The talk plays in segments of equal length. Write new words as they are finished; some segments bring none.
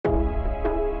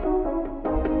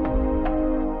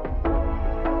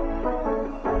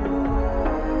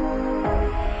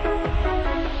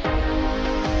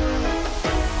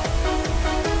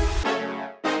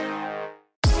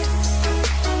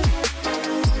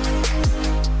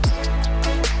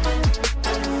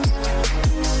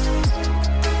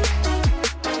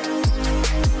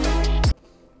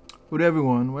Good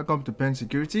everyone, welcome to Pen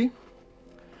Security.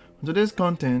 Today's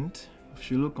content,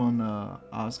 if you look on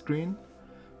our screen,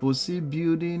 we'll see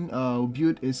build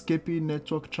a Scapy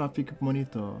network traffic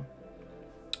monitor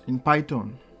in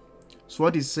Python. So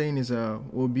what it's saying is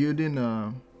we're building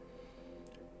a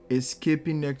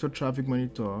Scapy network traffic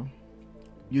monitor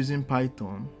using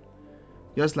Python,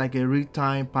 just like a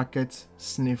real-time packet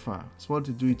sniffer. So what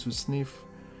to do is to sniff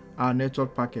our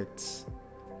network packets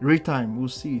real-time. We'll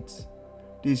see it.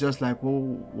 This is just like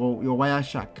your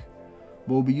Wireshark, but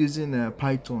we'll be using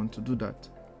Python to do that.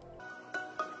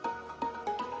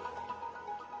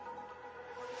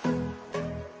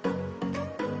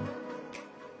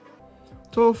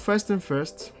 So first thing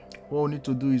first, what we need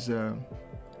to do is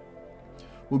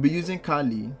we'll be using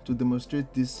Kali to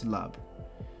demonstrate this lab.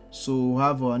 So we'll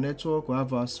have our network, we'll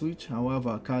have our switch, and we'll have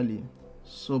our Kali.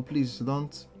 So please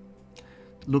don't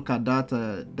look at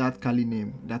that Kali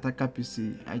name, the attacker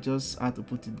PC. I just had to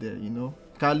put it there, you know.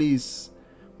 Kali is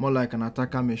more like an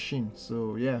attacker machine.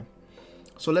 So yeah,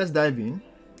 so let's dive in.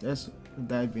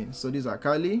 So these are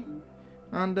Kali,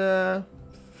 and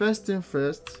first thing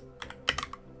first,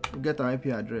 we get our IP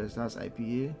address. That's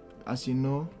IPA. As you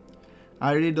know,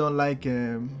 I really don't like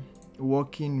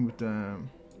working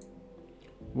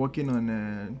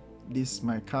on this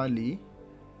my Kali.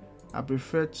 I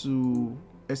prefer to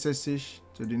SSH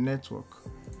to the network.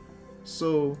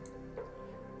 So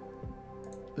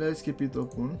let's keep it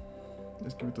open.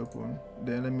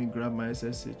 Then let me grab my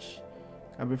SSH.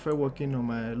 I prefer working on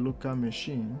my local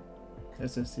machine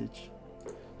SSH.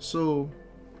 So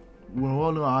we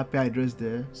all know our IP address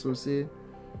there. So say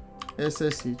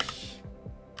SSH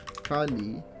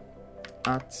Kali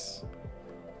at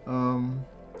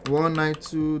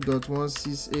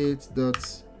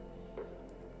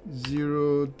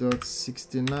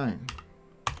 192.168.0.69.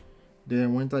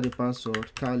 then we enter the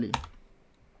password Kali.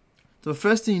 So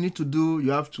first thing you need to do,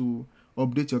 you have to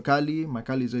update your Kali. My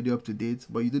Kali is already up to date,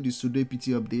 but you do the sudo apt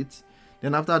update.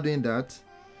 Then after doing that,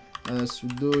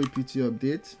 sudo apt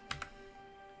update.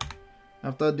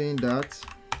 After doing that,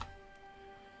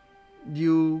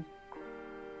 you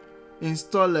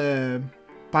install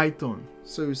Python.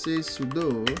 So you say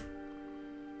sudo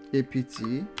apt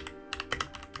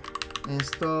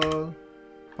install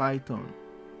Python.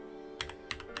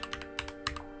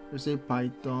 You say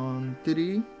Python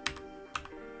 3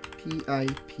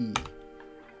 pip.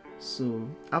 So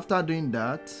after doing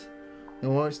that,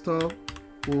 we'll install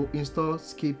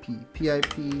Scapy pip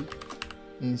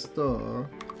install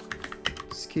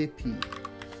Scapy.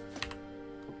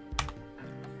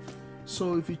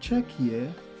 So if you check here,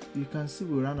 you can see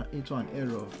we ran into an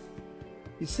error.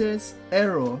 It says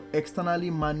error externally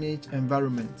managed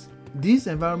environment. This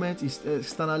environment is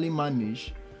externally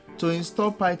managed. To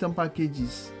install Python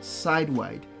packages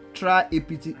side-wide, try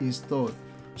apt install.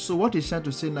 So what it's trying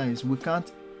to say now is we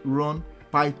can't run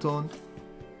Python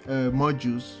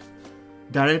modules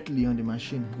directly on the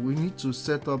machine. We need to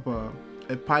set up a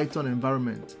Python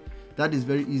environment. That is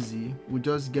very easy. We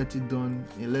just get it done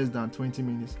in less than 20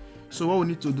 minutes. So what we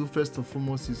need to do first and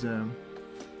foremost is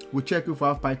we check if we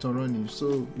have Python running.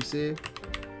 So we say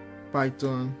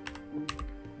Python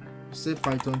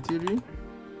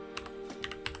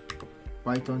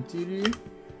 3,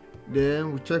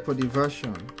 then we check for the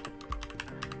version.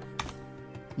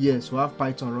 Yes, we have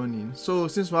Python running. So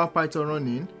since we have Python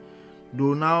running,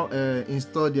 we'll now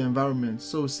install the environment.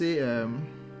 So say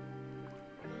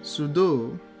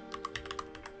sudo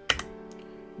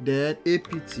then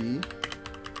apt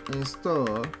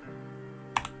install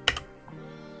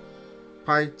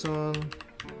Python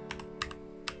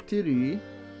 3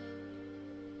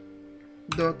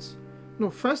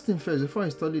 first thing first, before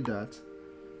installing that,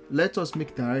 let us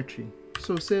make directory.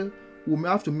 So say we may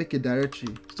have to make a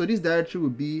directory. So this directory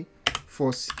will be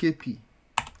for Scapy.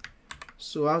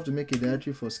 So I have to make a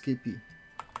directory for Scapy.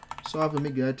 So I have to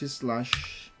make directory /Scapy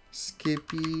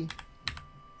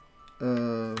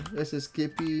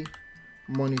Scapy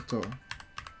monitor.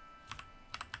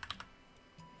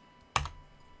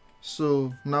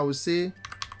 So now we say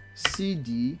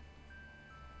cd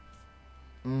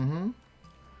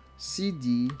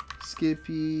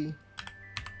Scapy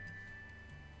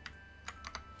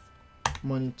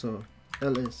monitor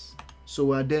ls. So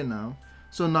we're there now.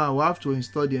 So now we have to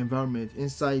install the environment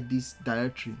inside this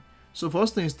directory. So for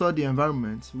us to install the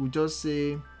environment, we just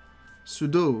say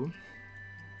sudo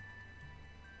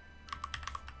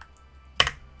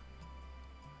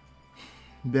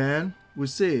then we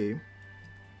say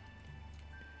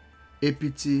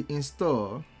apt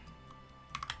install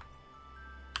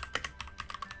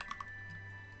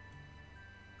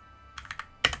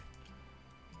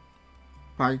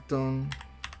Python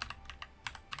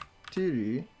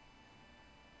theory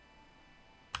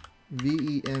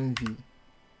venv,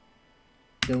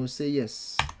 then we'll say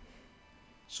yes.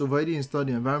 So we've already installed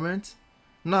the environment.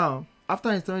 Now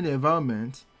after installing the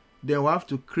environment, then we'll have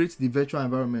to create the virtual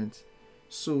environment.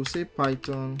 So we'll say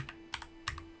python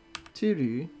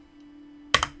theory,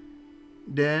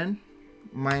 then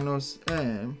minus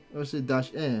m, or say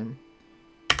dash m,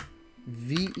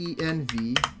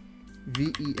 venv.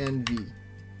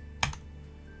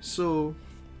 So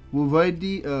we've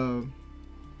already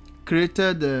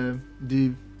created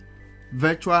the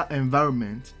virtual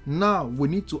environment. Now we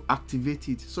need to activate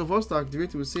it. So for us to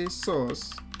activate it, we say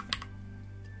source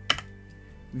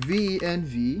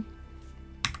venv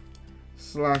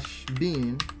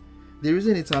 /bin. The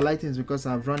reason it's highlighting is because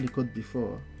I've run the code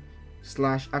before.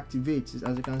 /activate,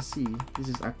 as you can see, this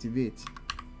is activate.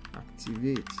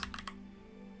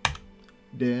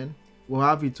 Then we'll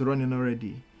have it running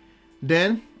already.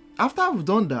 Then after we've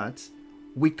done that,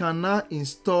 we can now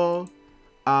install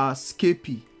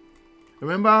Scapy.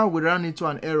 Remember we ran into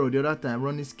an error the other time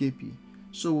running Scapy.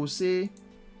 So we'll say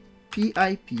pip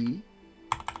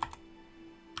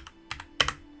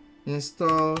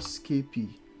install Scapy,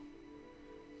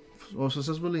 or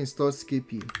successfully installed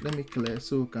Scapy. Let me clear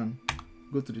so we can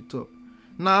go to the top.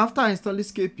 Now after installing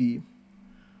Scapy,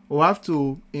 we'll have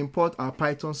to import our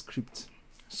Python script.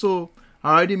 So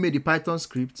I already made the Python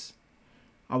script.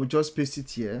 I will just paste it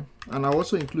here, and I'll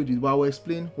also include it, but I will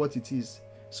explain what it is.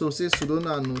 So say sudo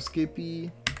nano scapy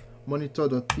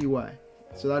monitor.py.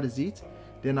 So that is it.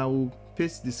 Then I will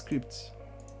paste the script.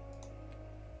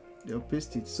 They'll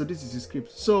paste it. So this is the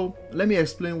script. So let me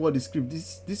explain what the script.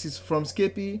 This is from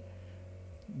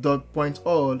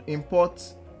scapy.pointall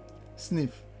import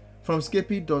sniff. From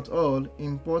scapy.all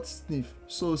import sniff.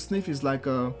 So sniff is like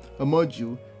a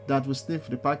module that will sniff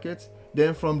the packet.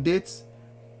 Then from date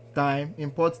time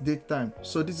import date time.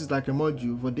 So this is like a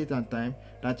module for date and time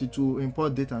that it will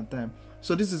import date and time.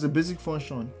 So this is a basic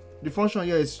function. The function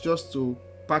here is just to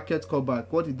packet callback.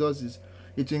 What it does is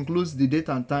it includes the date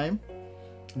and time,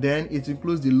 then it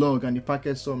includes the log and the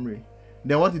packet summary.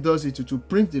 Then what it does is to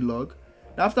print the log.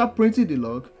 After printing the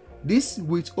log, this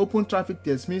with open traffic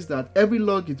test means that every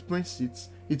log it prints,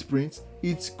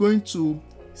 it's going to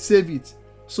save it.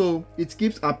 So it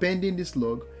keeps appending this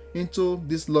log into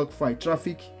this log file,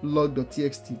 traffic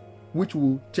log.txt, which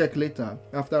we'll check later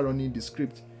after running the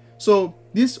script. So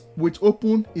this with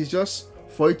open is just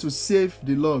for it to save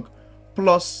the log.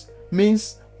 Plus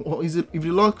means if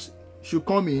the log should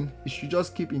come in, it should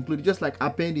just keep including, just like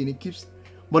appending. It keeps,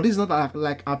 but this is not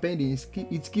like appending.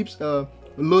 It keeps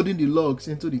loading the logs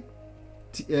into the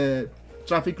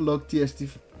traffic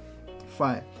log.txt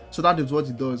file. So that is what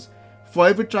it does. For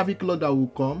every traffic log that will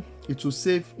come, it will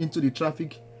save into the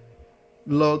traffic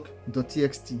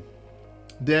log.txt.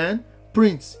 Then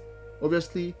print,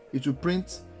 obviously it will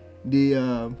print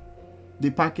the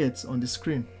packets on the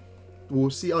screen.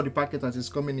 We'll see how the packet as it's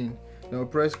coming in. Now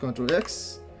press Ctrl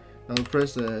X. I'll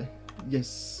press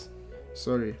yes.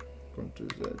 Sorry, Ctrl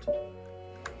Z.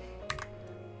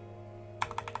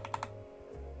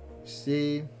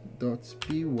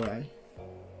 C.py.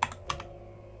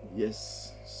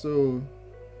 Yes. So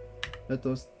let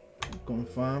us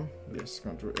confirm. Yes,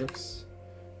 Ctrl X.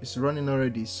 It's running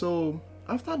already. So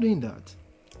after doing that,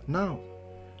 now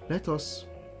let us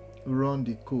run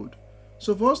the code.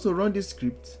 So for us to run this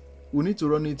script, we need to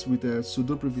run it with a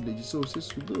sudo privilege. So say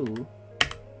sudo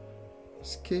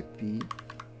scapy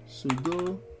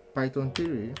sudo python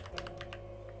theory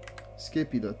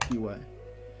scapy.py.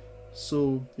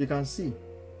 So you can see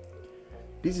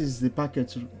this is the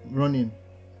packet running.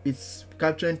 It's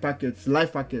capturing packets,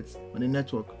 live packets on the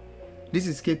network. This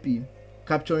is Scapy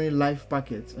capturing live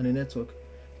packets on the network.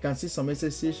 You can see some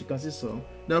SSH, you can see some.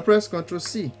 Now press Ctrl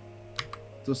C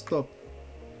to stop.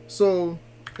 So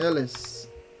ls.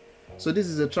 So this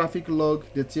is the traffic log,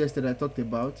 the TS that I talked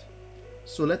about.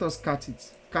 So let us cat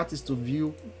it. Cat is to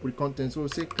view the content. So we'll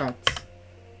say cat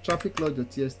traffic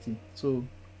log.txt. So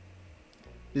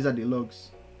these are the logs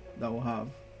that we'll have.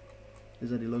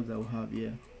 These are the logs that we'll have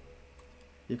here.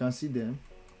 You can see them.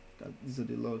 These are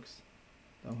the logs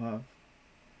that we'll have.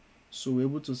 So we're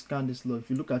able to scan this log. If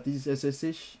you look at this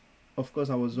SSH, of course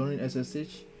I was running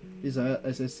SSH. These are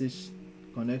SSH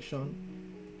connection.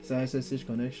 These are SSH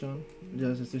connection. These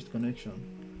are SSH connection.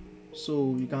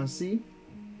 So you can see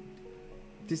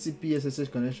TCP SSH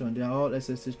connection. They are all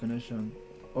SSH connection.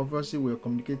 Obviously we're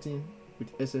communicating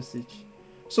with SSH.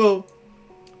 So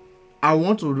I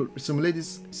want to simulate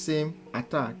this same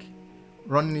attack,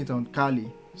 running it on Kali.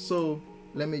 So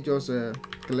let me just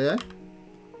clear.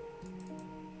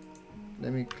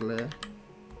 Let me close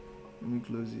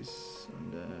this,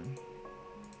 and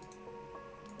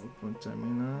Open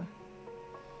terminal.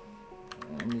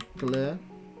 Let me clear.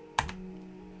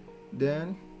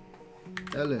 Then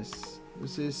ls,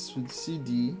 this is with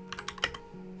cd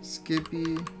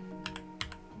Scapy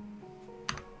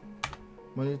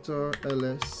monitor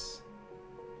ls.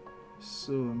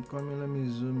 So I'm coming, let me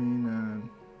zoom in and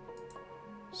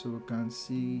so we can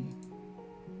see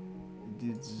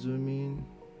did zoom in,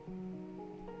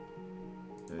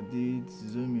 did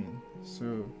zoom in.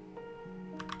 So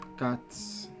cat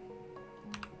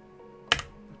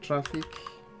traffic.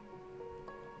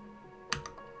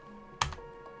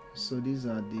 So these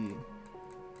are the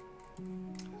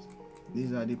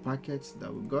packets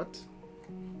that we got.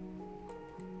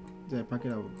 The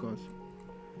packet that we got.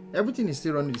 Everything is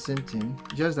still running the same thing,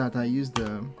 just that I use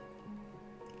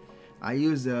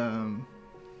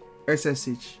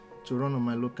SSH to run on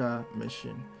my local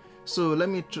machine. So let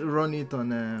me run it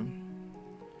on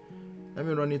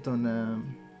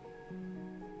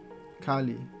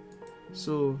Kali.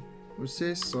 So we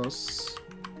say source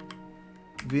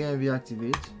VNV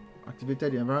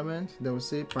activated the environment. Then we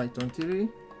say Python 3.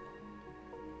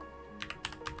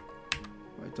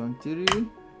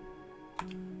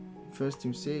 First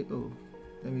you say, oh,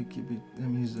 let me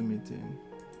zoom it in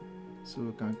so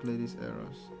we can clear these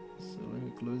errors. So let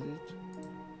me close it.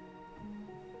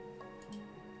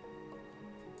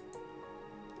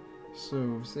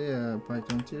 So say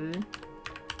Python 3,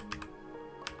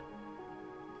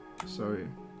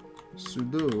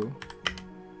 sudo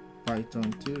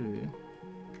Python 3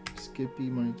 Scapy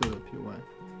monitor.py.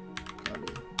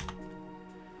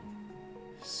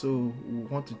 So we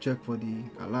want to check for the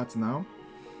alert now.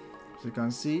 So you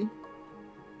can see it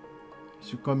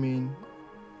should come in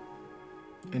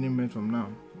any minute from now.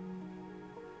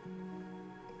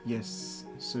 Yes,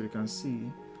 so you can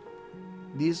see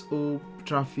this whole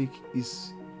traffic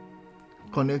is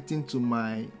connecting to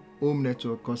my home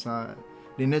network because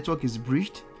the network is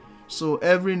breached. So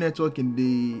every network on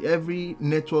the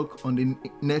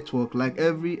network, like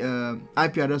every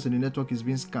IP address on the network is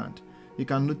being scanned. You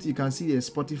can see there's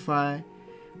Spotify.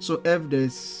 So if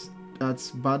that's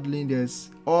battling,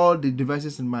 there's all the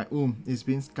devices in my home is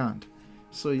being scanned.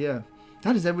 So yeah,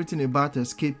 that is everything about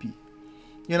Scapy.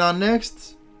 In our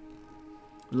next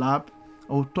lab,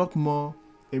 I'll talk more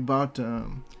about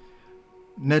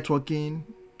networking,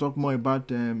 talk more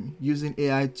about using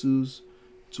AI tools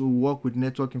to work with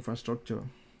network infrastructure.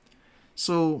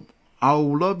 So I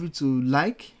would love you to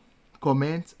like,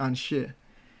 comment, and share.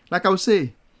 Like I would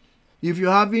say, if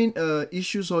you're having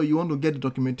issues or you want to get the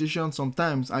documentation,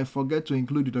 sometimes I forget to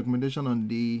include the documentation on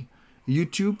the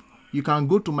YouTube. You can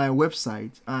go to my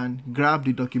website and grab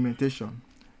the documentation.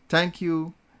 Thank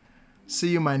you. See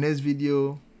you in my next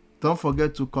video. Don't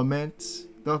forget to comment.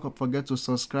 Don't forget to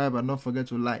subscribe and don't forget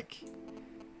to like.